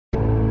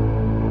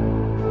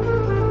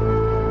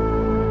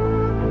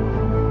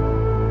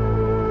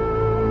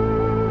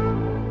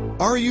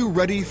Are you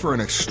ready for an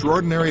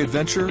extraordinary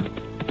adventure?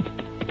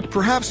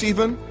 Perhaps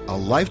even a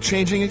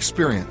life-changing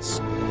experience.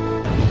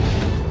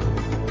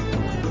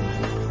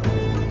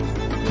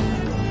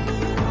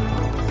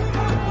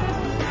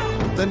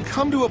 Then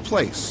come to a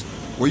place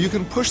where you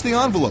can push the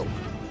envelope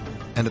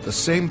and at the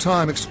same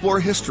time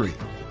explore history,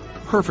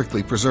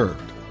 perfectly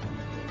preserved.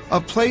 A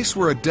place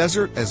where a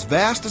desert as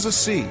vast as a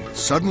sea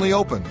suddenly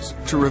opens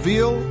to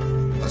reveal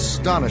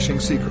astonishing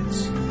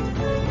secrets.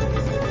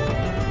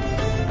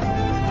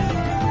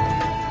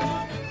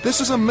 This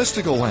is a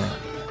mystical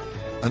land,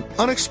 an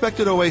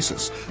unexpected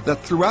oasis that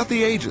throughout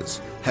the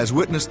ages has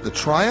witnessed the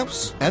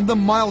triumphs and the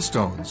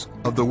milestones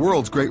of the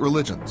world's great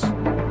religions.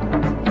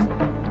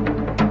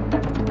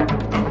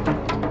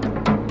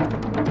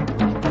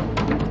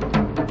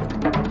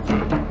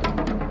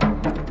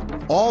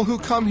 All who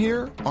come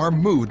here are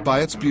moved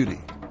by its beauty,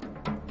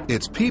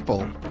 its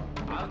people,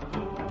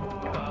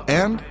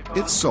 and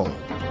its soul.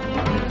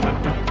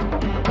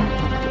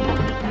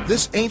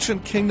 This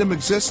ancient kingdom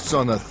exists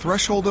on the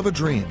threshold of a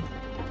dream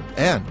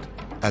and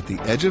at the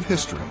edge of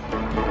history.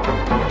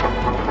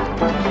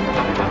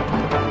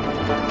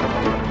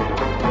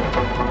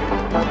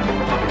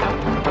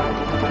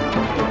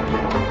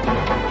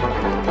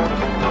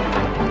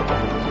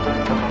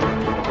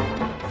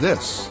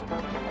 This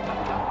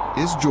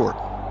is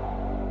Jordan.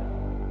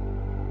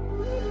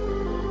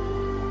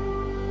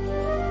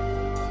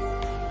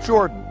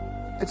 Jordan,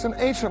 it's an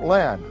ancient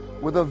land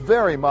with a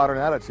very modern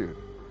attitude.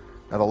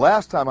 Now, the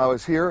last time I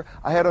was here,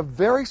 I had a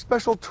very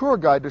special tour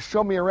guide to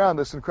show me around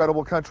this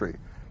incredible country,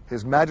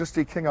 His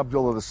Majesty King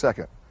Abdullah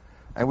II.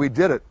 And we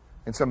did it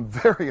in some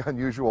very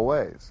unusual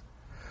ways.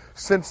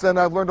 Since then,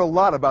 I've learned a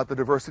lot about the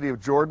diversity of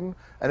Jordan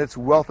and its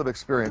wealth of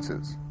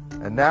experiences.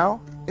 And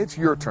now, it's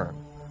your turn.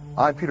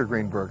 I'm Peter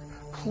Greenberg.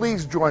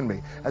 Please join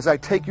me as I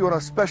take you on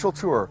a special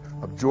tour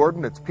of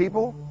Jordan, its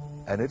people,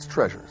 and its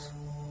treasures.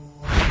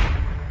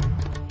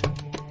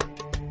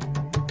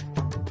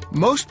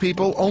 Most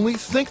people only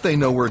think they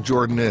know where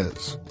Jordan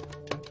is,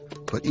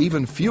 but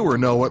even fewer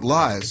know what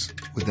lies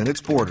within its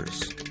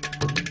borders.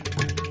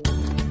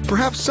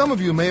 Perhaps some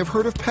of you may have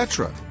heard of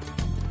Petra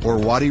or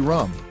Wadi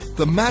Rum,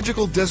 the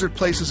magical desert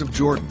places of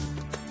Jordan.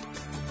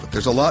 But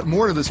there's a lot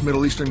more to this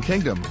Middle Eastern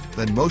kingdom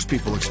than most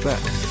people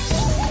expect.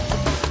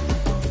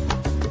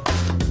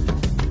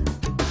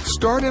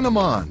 Start in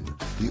Amman,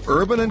 the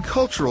urban and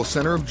cultural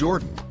center of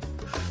Jordan.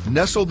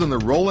 Nestled in the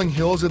rolling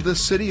hills of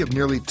this city of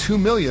nearly 2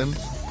 million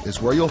is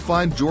where you'll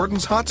find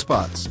Jordan's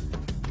hotspots,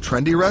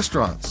 trendy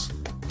restaurants,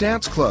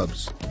 dance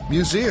clubs,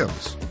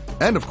 museums,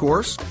 and of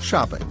course,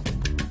 shopping.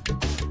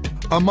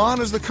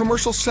 Amman is the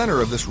commercial center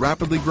of this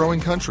rapidly growing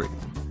country,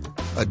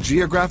 a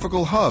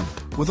geographical hub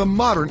with a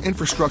modern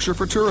infrastructure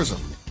for tourism,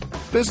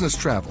 business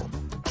travel,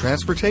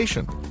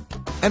 transportation,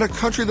 and a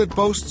country that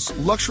boasts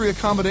luxury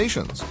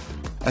accommodations,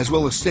 as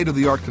well as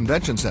state-of-the-art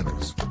convention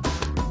centers.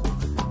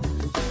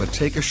 But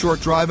take a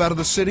short drive out of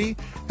the city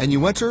and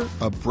you enter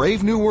a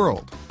brave new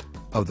world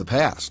of the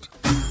past.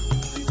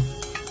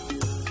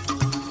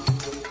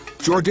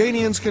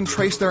 Jordanians can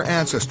trace their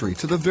ancestry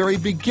to the very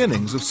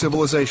beginnings of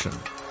civilization.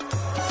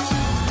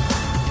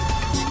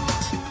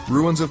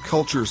 Ruins of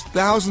cultures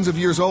thousands of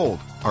years old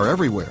are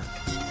everywhere.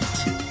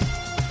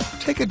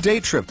 Take a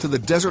day trip to the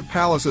desert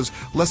palaces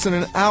less than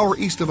an hour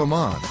east of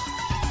Amman,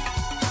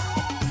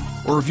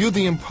 or view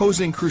the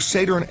imposing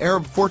Crusader and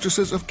Arab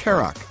fortresses of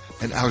Kerak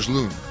and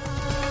Ajloun.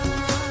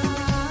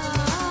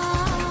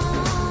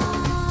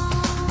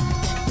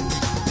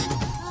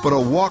 But a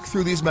walk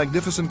through these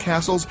magnificent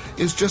castles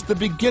is just the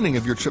beginning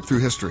of your trip through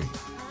history.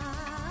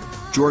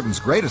 Jordan's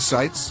greatest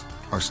sights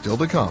are still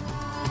to come.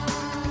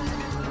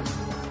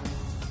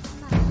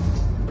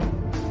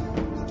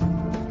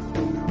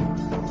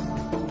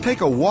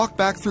 Take a walk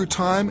back through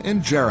time in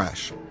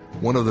Jerash,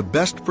 one of the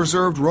best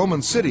preserved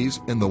Roman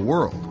cities in the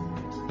world.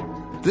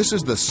 This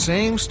is the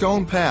same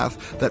stone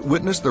path that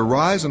witnessed the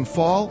rise and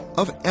fall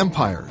of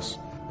empires,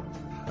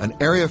 an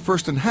area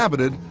first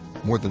inhabited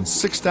more than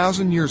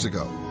 6,000 years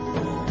ago.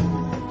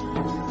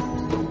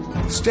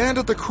 Stand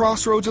at the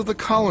crossroads of the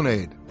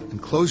colonnade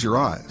and close your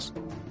eyes.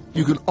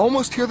 You can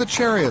almost hear the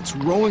chariots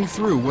rolling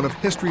through one of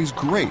history's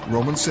great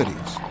Roman cities.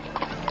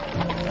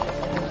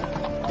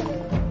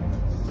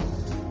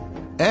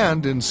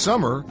 And in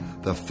summer,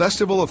 the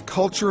Festival of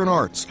Culture and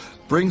Arts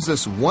brings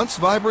this once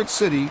vibrant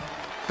city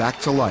back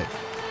to life.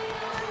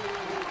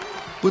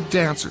 With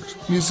dancers,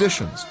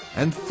 musicians,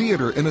 and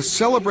theater in a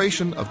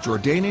celebration of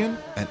Jordanian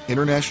and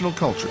international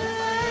culture.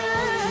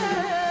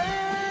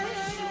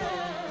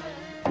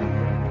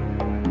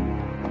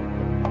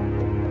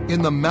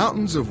 In the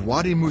mountains of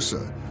Wadi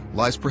Musa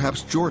lies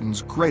perhaps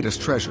Jordan's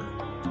greatest treasure,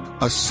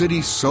 a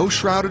city so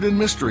shrouded in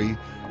mystery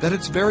that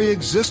its very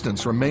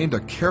existence remained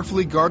a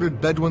carefully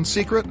guarded Bedouin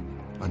secret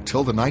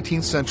until the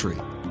 19th century.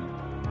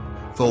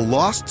 The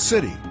lost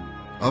city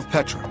of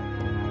Petra.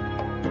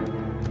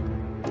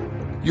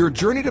 Your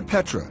journey to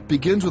Petra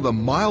begins with a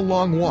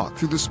mile-long walk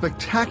through the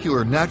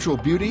spectacular natural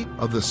beauty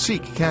of the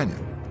Sikh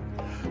Canyon.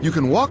 You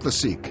can walk the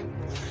Sikh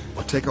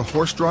or take a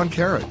horse-drawn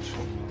carriage.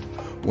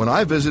 When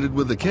I visited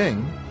with the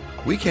king,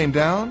 we came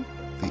down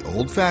the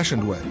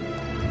old-fashioned way.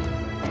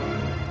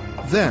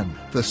 Then,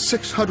 the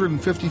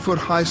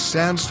 650-foot-high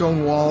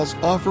sandstone walls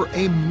offer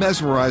a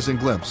mesmerizing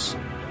glimpse,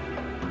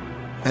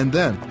 and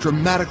then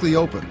dramatically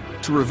open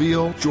to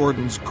reveal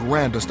Jordan's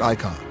grandest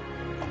icon,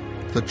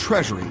 the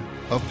treasury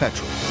of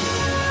Petra.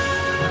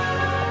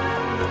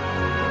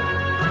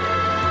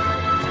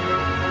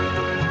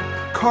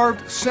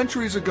 Carved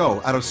centuries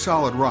ago out of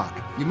solid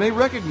rock, you may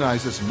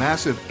recognize this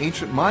massive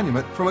ancient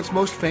monument from its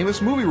most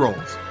famous movie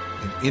roles,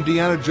 in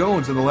Indiana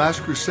Jones and the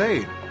Last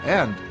Crusade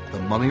and The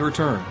Mummy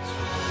Returns.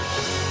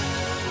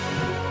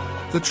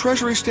 The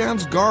treasury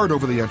stands guard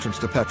over the entrance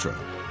to Petra,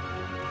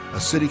 a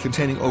city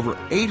containing over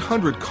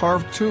 800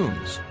 carved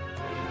tombs,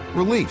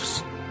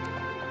 reliefs,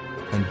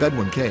 and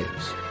Bedouin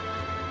caves.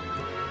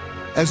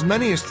 As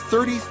many as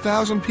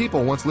 30,000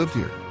 people once lived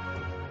here,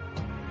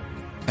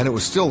 and it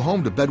was still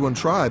home to Bedouin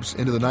tribes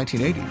into the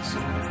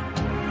 1980s.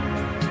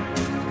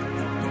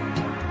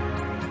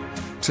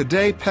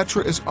 Today,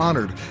 Petra is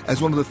honored as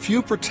one of the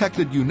few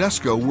protected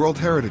UNESCO World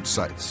Heritage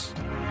Sites.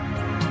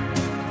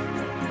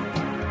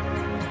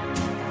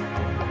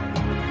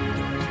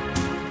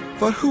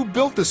 But who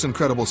built this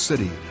incredible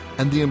city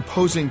and the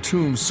imposing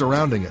tombs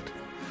surrounding it?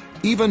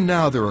 Even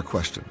now there are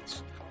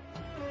questions.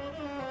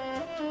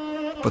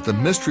 But the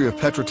mystery of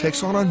Petra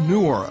takes on a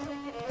new aura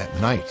at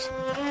night.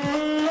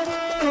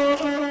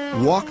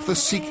 Walk the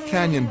Sikh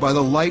Canyon by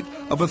the light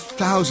of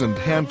 1,000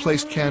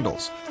 hand-placed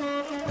candles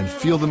and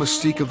feel the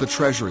mystique of the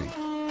treasury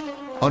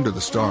under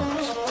the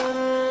stars.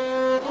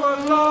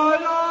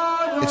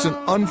 It's an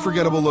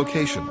unforgettable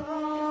location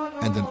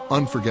and an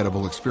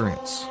unforgettable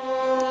experience.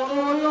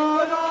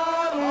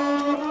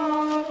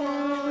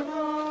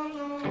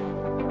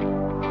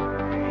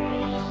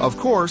 Of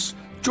course,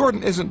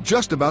 Jordan isn't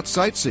just about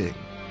sightseeing.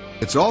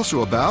 It's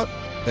also about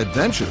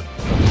adventure.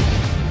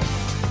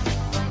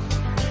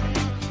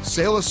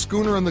 Sail a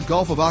schooner in the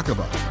Gulf of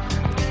Aqaba.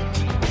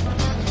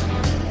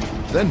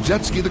 Then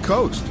jet ski the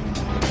coast.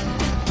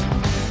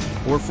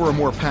 Or for a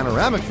more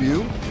panoramic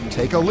view,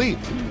 take a leap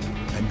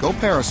and go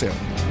parasailing.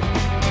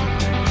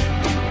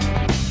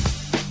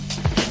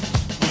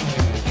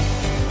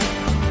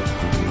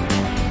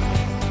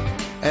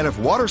 And if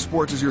water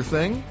sports is your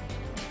thing,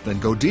 then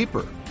go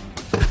deeper.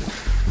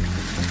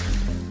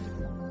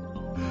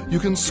 You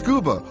can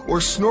scuba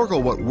or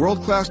snorkel what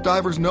world-class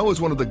divers know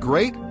is one of the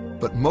great,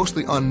 but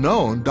mostly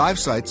unknown, dive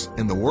sites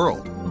in the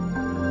world.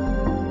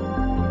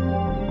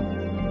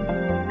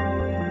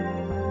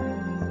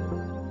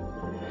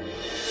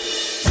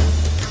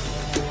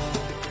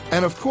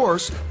 And of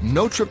course,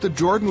 no trip to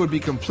Jordan would be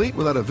complete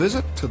without a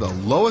visit to the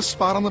lowest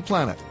spot on the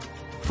planet,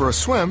 for a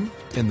swim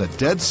in the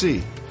Dead Sea,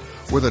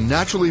 where the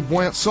naturally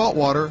buoyant salt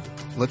water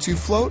lets you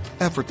float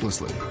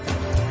effortlessly.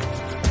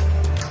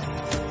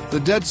 The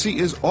Dead Sea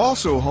is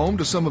also home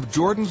to some of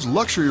Jordan's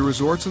luxury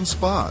resorts and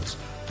spas,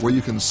 where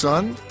you can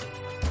sun,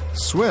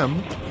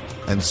 swim,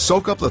 and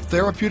soak up the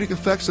therapeutic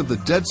effects of the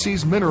Dead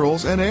Sea's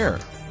minerals and air.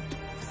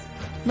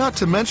 Not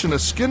to mention a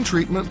skin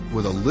treatment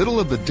with a little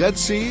of the Dead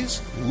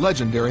Sea's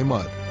legendary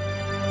mud.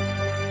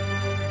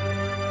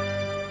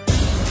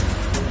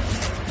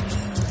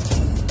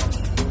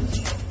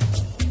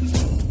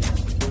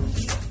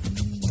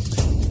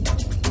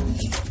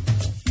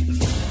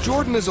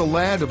 Jordan is a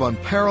land of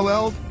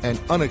unparalleled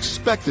and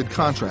unexpected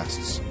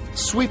contrasts.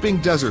 Sweeping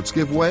deserts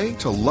give way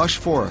to lush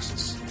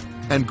forests,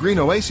 and green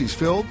oases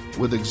filled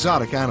with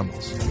exotic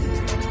animals.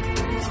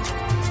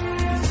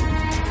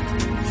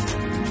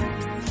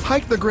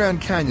 Hike the Grand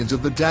Canyons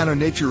of the Dana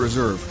Nature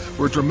Reserve,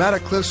 where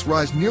dramatic cliffs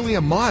rise nearly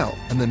a mile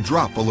and then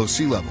drop below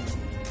sea level.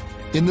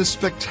 In this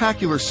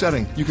spectacular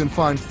setting, you can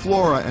find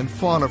flora and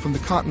fauna from the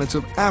continents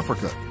of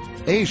Africa,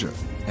 Asia,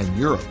 and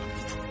Europe.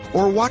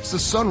 Or watch the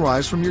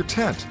sunrise from your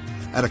tent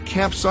at a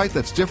campsite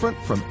that's different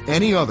from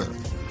any other,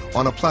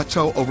 on a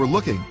plateau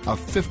overlooking a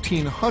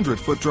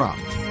 1,500-foot drop.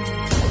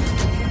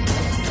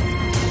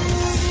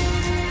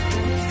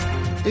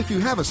 If you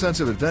have a sense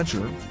of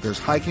adventure, there's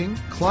hiking,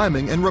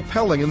 climbing, and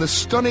rappelling in the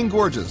stunning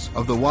gorges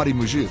of the Wadi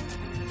Mujib.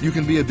 You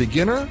can be a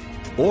beginner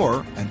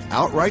or an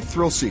outright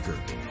thrill seeker.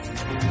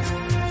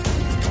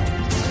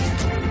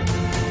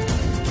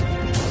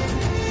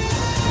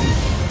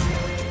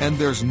 And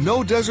there's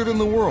no desert in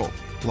the world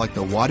like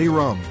the Wadi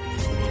Rum.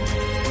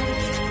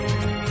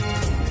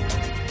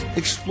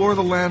 Explore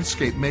the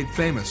landscape made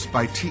famous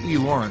by T.E.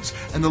 Lawrence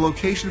and the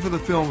location for the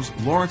films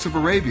Lawrence of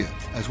Arabia,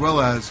 as well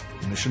as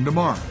Mission to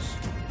Mars.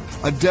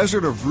 A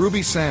desert of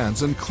ruby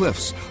sands and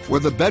cliffs where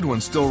the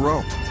Bedouins still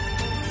roam.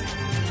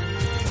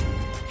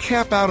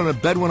 Camp out in a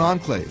Bedouin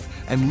enclave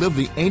and live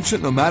the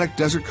ancient nomadic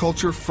desert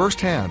culture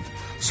firsthand,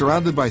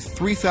 surrounded by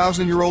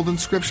 3,000-year-old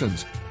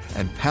inscriptions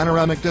and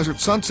panoramic desert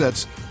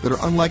sunsets that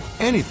are unlike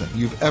anything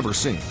you've ever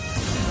seen.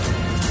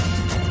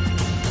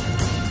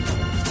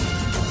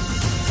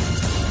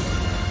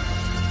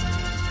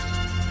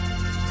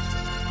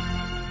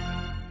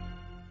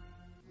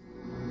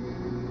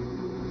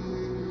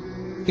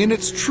 In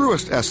its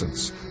truest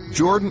essence,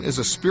 Jordan is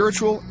a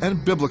spiritual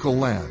and biblical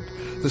land,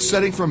 the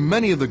setting for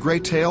many of the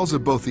great tales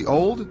of both the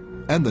Old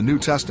and the New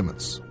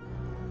Testaments.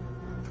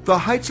 The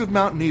heights of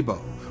Mount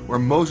Nebo, where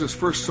Moses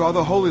first saw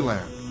the Holy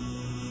Land.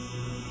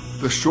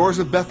 The shores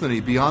of Bethany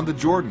beyond the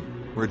Jordan,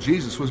 where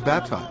Jesus was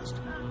baptized.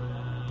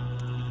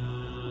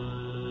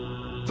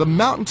 The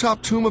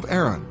mountaintop tomb of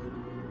Aaron.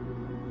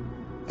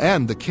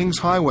 And the King's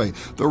Highway,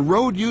 the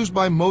road used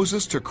by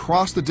Moses to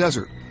cross the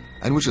desert,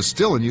 and which is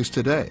still in use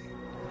today.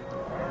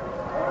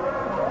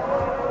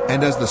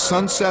 And as the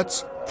sun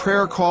sets,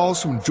 prayer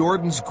calls from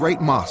Jordan's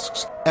great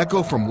mosques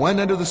echo from one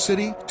end of the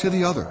city to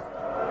the other.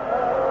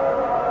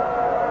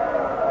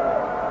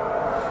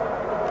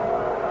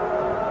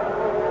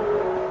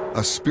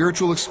 A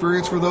spiritual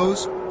experience for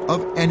those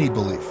of any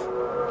belief.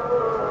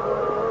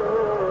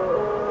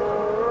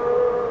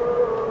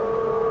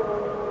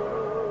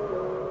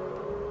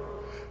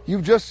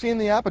 You've just seen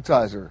the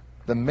appetizer.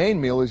 The main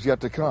meal is yet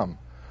to come.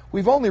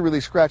 We've only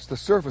really scratched the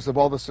surface of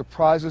all the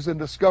surprises and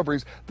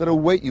discoveries that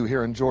await you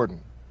here in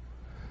Jordan.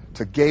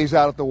 To gaze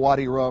out at the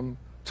Wadi Rum,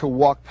 to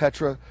walk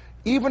Petra,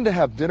 even to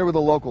have dinner with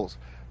the locals,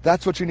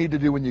 that's what you need to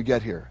do when you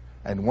get here.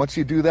 And once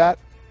you do that,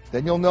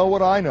 then you'll know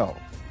what I know.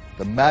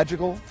 The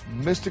magical,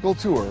 mystical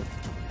tour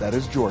that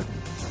is Jordan.